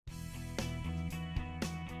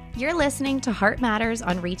You're listening to Heart Matters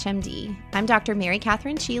on ReachMD. I'm Dr. Mary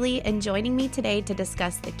Katherine Cheeley, and joining me today to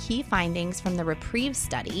discuss the key findings from the REPRIEVE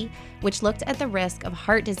study, which looked at the risk of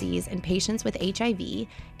heart disease in patients with HIV,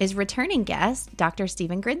 is returning guest Dr.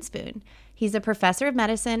 Stephen Grinspoon. He's a professor of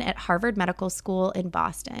medicine at Harvard Medical School in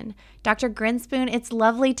Boston. Dr. Grinspoon, it's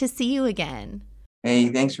lovely to see you again. Hey,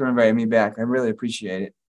 thanks for inviting me back. I really appreciate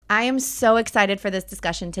it. I am so excited for this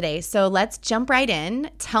discussion today. So let's jump right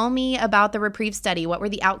in. Tell me about the REPRIEVE study. What were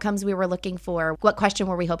the outcomes we were looking for? What question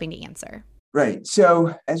were we hoping to answer? Right.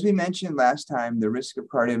 So as we mentioned last time, the risk of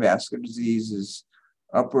cardiovascular disease is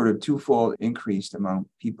upward of twofold increased among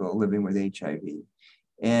people living with HIV.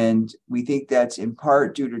 And we think that's in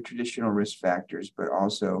part due to traditional risk factors, but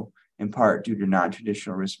also in part due to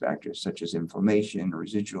non-traditional risk factors such as inflammation,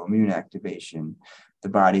 residual immune activation, the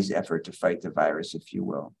body's effort to fight the virus, if you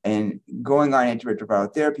will. And going on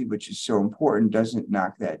antiretroviral therapy, which is so important, doesn't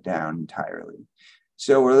knock that down entirely.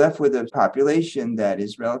 So we're left with a population that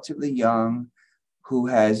is relatively young, who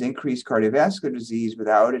has increased cardiovascular disease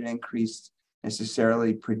without an increased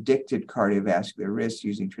necessarily predicted cardiovascular risk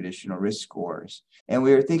using traditional risk scores. And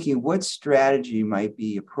we were thinking what strategy might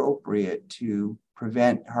be appropriate to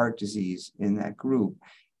prevent heart disease in that group.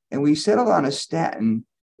 And we settled on a statin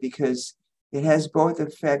because it has both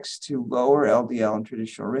effects to lower LDL and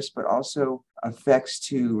traditional risk, but also effects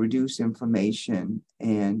to reduce inflammation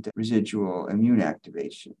and residual immune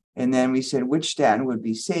activation. And then we said which statin would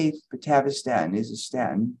be safe. Pitavastatin is a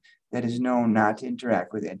statin that is known not to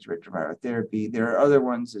interact with antiretroviral therapy. There are other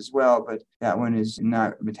ones as well, but that one is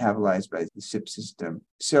not metabolized by the CYP system.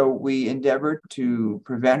 So we endeavored to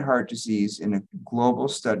prevent heart disease in a global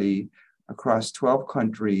study across 12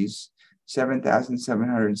 countries,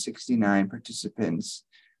 7,769 participants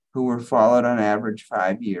who were followed on average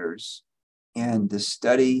 5 years. And the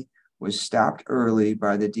study was stopped early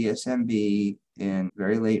by the DSMB in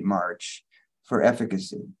very late March for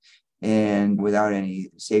efficacy and without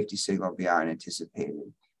any safety signal beyond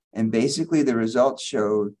anticipated. And basically the results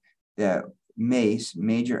showed that MACE,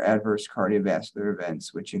 major adverse cardiovascular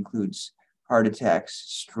events, which includes heart attacks,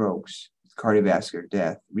 strokes, cardiovascular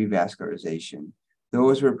death, revascularization,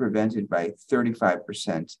 those were prevented by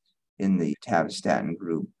 35% in the pitavastatin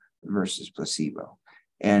group versus placebo.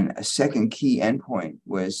 And a second key endpoint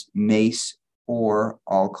was MACE or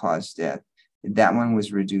all-cause death. That one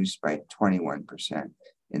was reduced by 21%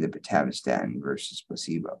 in the pitavastatin versus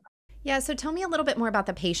placebo. Yeah, so tell me a little bit more about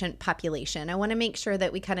the patient population. I want to make sure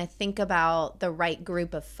that we kind of think about the right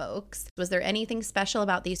group of folks. Was there anything special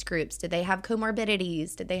about these groups? Did they have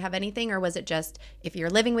comorbidities? Did they have anything? Or was it just, if you're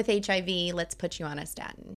living with HIV, let's put you on a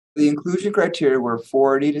statin? The inclusion criteria were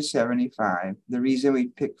 40 to 75. The reason we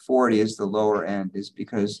picked 40 as the lower end is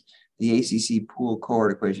because the ACC pool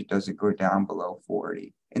cohort equation doesn't go down below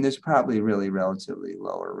 40. And there's probably really relatively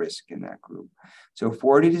lower risk in that group. So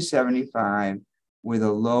 40 to 75 with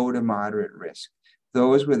a low to moderate risk.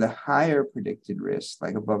 Those with a higher predicted risk,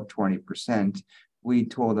 like above 20%, we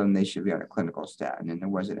told them they should be on a clinical statin, and there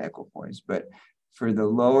was an equipoise. But for the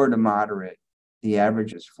lower to moderate, the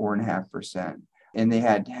average is 4.5%. And they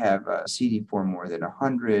had to have a CD4 more than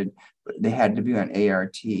 100, but they had to be on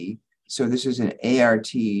ART. So this is an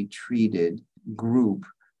ART-treated group,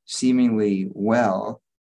 seemingly well,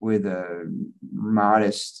 with a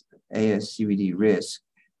modest ASCVD risk.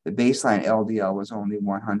 The baseline LDL was only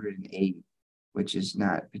 108, which is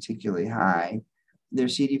not particularly high. Their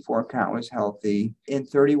CD4 count was healthy, and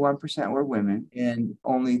 31% were women, and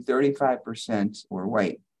only 35% were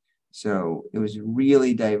white. So it was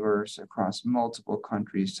really diverse across multiple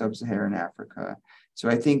countries, sub-Saharan Africa. So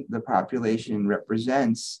I think the population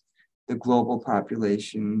represents the global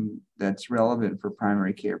population that's relevant for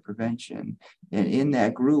primary care prevention. And in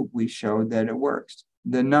that group, we showed that it works.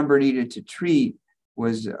 The number needed to treat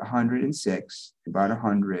was 106, about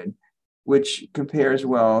 100, which compares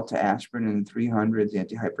well to aspirin in the 300s,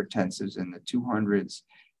 antihypertensives in the 200s.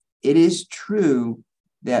 It is true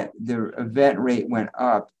that the event rate went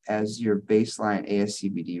up as your baseline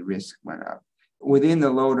ASCVD risk went up. Within the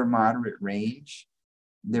low to moderate range,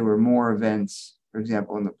 there were more events, for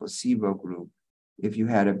example, in the placebo group, if you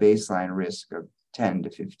had a baseline risk of 10 to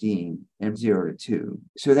 15 and 0 to 2.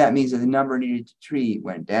 So that means that the number needed to treat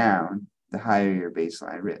went down the higher your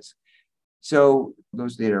baseline risk. So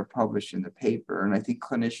those data are published in the paper, and I think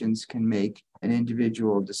clinicians can make an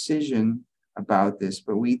individual decision about this,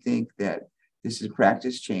 but we think that this is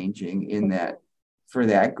practice changing in that for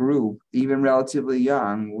that group, even relatively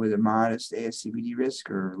young with a modest ASCVD risk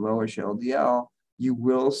or lowish LDL, you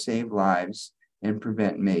will save lives and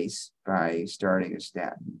prevent MACE by starting a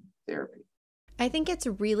statin therapy. I think it's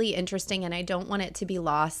really interesting, and I don't want it to be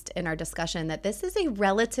lost in our discussion that this is a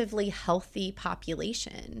relatively healthy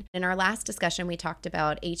population. In our last discussion, we talked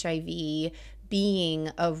about HIV being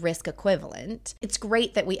a risk equivalent. It's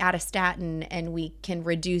great that we add a statin and we can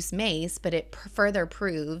reduce MACE, but it further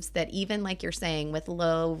proves that even like you're saying with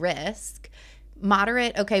low risk,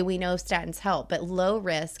 moderate, okay, we know statins help, but low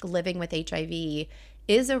risk living with HIV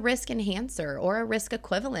is a risk enhancer or a risk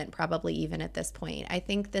equivalent probably even at this point. I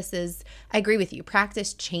think this is, I agree with you,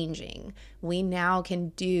 practice changing. We now can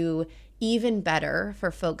do even better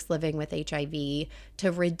for folks living with HIV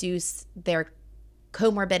to reduce their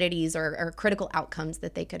comorbidities or critical outcomes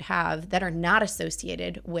that they could have that are not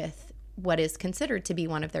associated with what is considered to be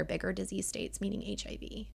one of their bigger disease states, meaning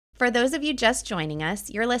HIV. For those of you just joining us,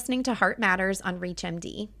 you're listening to Heart Matters on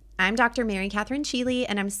ReachMD. I'm Dr. Mary Katherine Cheeley,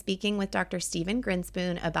 and I'm speaking with Dr. Stephen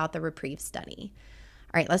Grinspoon about the REPRIEVE study.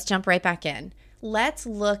 All right, let's jump right back in. Let's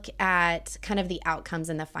look at kind of the outcomes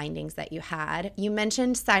and the findings that you had. You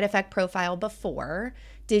mentioned side effect profile before.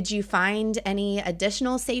 Did you find any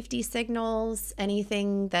additional safety signals,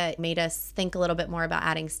 anything that made us think a little bit more about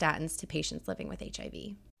adding statins to patients living with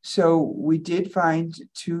HIV? So we did find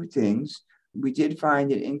two things. We did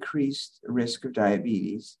find an increased risk of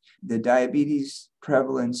diabetes. The diabetes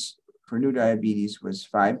prevalence for new diabetes was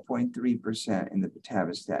 5.3% in the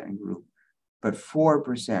pitavastatin group, but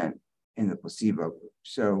 4% in the placebo group.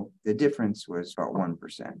 So the difference was about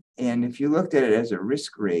 1%. And if you looked at it as a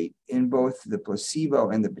risk rate in both the placebo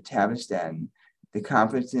and the pitavastatin, the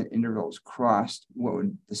confidence intervals crossed what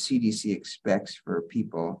the CDC expects for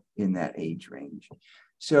people in that age range.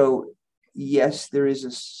 So yes, there is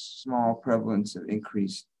a small prevalence of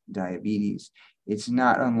increased diabetes. It's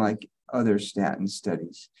not unlike other statin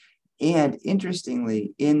studies. And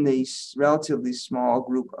interestingly, in the relatively small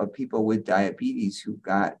group of people with diabetes who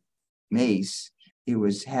got MACE, it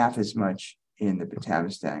was half as much in the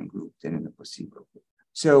pitavastatin group than in the placebo group.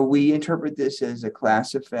 So we interpret this as a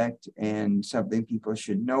class effect and something people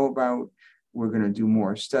should know about. We're going to do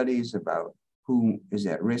more studies about who is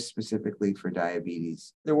at risk specifically for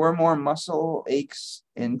diabetes. There were more muscle aches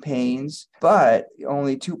and pains, but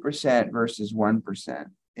only 2% versus 1%.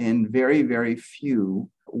 And very, very few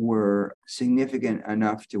were significant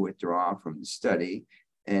enough to withdraw from the study.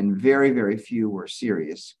 And very, very few were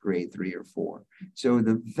serious, grade 3 or 4. So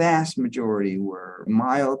the vast majority were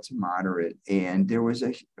mild to moderate. And there was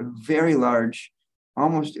a very large,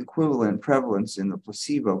 almost equivalent prevalence in the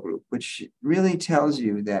placebo group, which really tells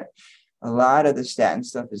you that a lot of the statin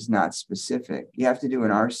stuff is not specific. You have to do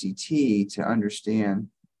an RCT to understand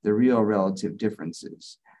the real relative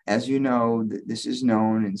differences. As you know, this is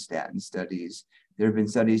known in statin studies. There have been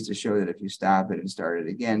studies to show that if you stop it and start it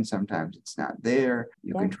again, sometimes it's not there.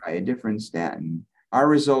 You can try a different statin. Our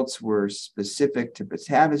results were specific to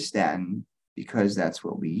pitavastatin because that's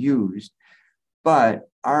what we used. But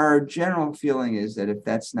our general feeling is that if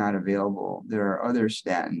that's not available, there are other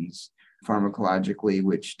statins pharmacologically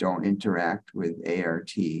which don't interact with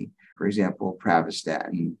ART. For example,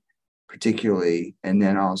 pravastatin particularly, and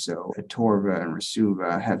then also atorva and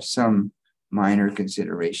rasuva have some minor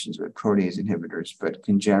considerations with protease inhibitors, but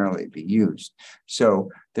can generally be used. So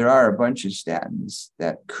there are a bunch of statins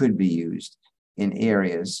that could be used in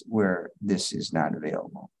areas where this is not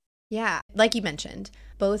available. Yeah, like you mentioned,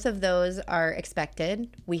 both of those are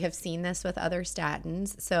expected. We have seen this with other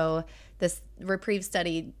statins. So this REPRIEVE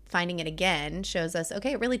study, finding it again, shows us,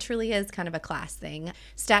 okay, it really truly is kind of a class thing.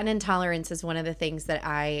 Statin intolerance is one of the things that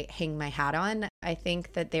I hang my hat on. I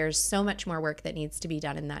think that there's so much more work that needs to be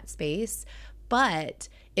done in that space, but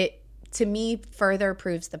it, to me, further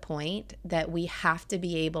proves the point that we have to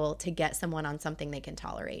be able to get someone on something they can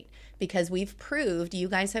tolerate, because we've proved, you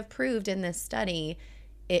guys have proved in this study,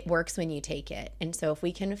 it works when you take it. And so if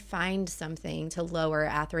we can find something to lower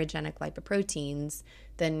atherogenic lipoproteins,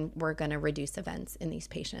 then we're going to reduce events in these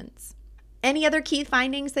patients. Any other key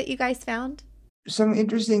findings that you guys found? Some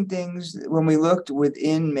interesting things. When we looked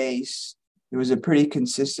within MACE, there was a pretty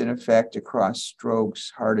consistent effect across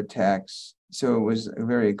strokes, heart attacks. So it was a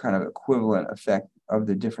very kind of equivalent effect of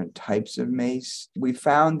the different types of MACE. We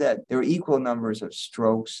found that there were equal numbers of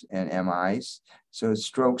strokes and MIs. So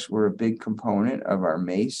strokes were a big component of our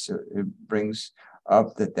MACE. So it brings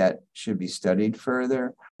up that should be studied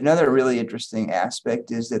further. Another really interesting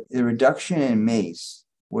aspect is that the reduction in MACE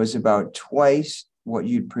was about twice what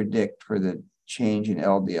you'd predict for the change in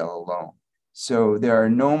LDL alone. So there are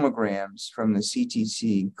nomograms from the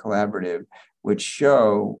CTC collaborative which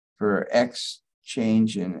show for X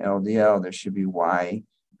change in LDL, there should be Y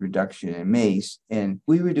reduction in MACE. And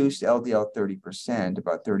we reduced LDL 30%,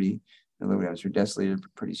 about 30 milligrams per deciliter,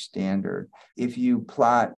 pretty standard. If you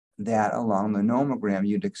plot that along the nomogram,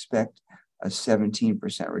 you'd expect a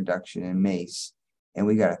 17% reduction in MACE, and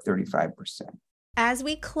we got a 35%. As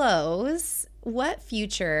we close, what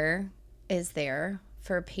future is there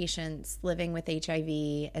for patients living with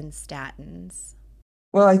HIV and statins?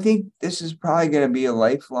 Well, I think this is probably going to be a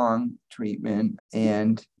lifelong treatment,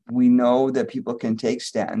 and we know that people can take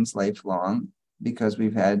statins lifelong because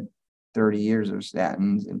we've had 30 years of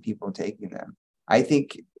statins and people taking them. I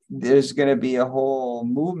think there's going to be a whole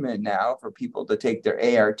movement now for people to take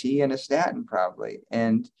their ART and a statin probably.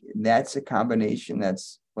 And that's a combination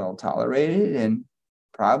that's well tolerated and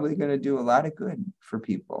probably going to do a lot of good for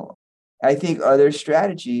people. I think other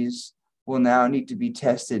strategies will now need to be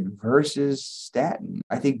tested versus statin.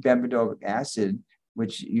 I think bempedoic acid,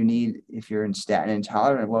 which you need if you're in statin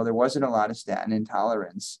intolerant, well, there wasn't a lot of statin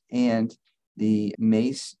intolerance. And the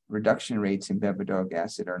MACE reduction rates in bempedoic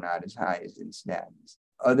acid are not as high as in statins.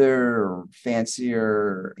 Other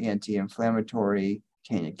fancier anti-inflammatory,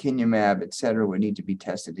 canakinumab, et cetera, would need to be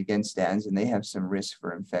tested against statins, and they have some risk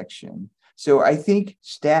for infection. So I think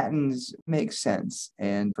statins make sense.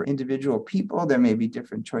 And for individual people, there may be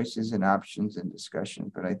different choices and options and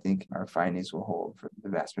discussion, but I think our findings will hold for the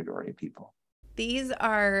vast majority of people. These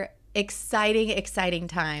are exciting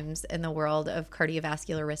times in the world of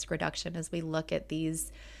cardiovascular risk reduction as we look at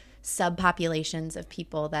these subpopulations of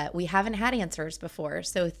people that we haven't had answers before.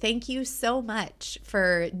 So thank you so much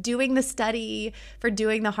for doing the study, for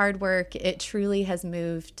doing the hard work. It truly has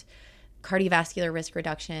moved cardiovascular risk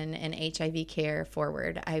reduction and HIV care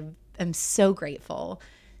forward. I am so grateful.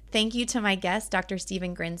 Thank you to my guest, Dr.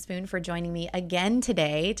 Stephen Grinspoon, for joining me again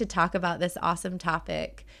today to talk about this awesome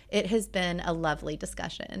topic. It has been a lovely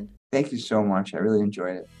discussion. Thank you so much. I really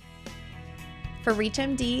enjoyed it. For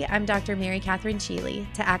ReachMD, I'm Dr. Mary Katherine Cheeley.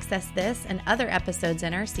 To access this and other episodes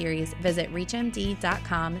in our series, visit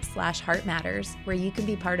reachmd.com/heartmatters, where you can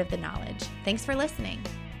be part of the knowledge. Thanks for listening.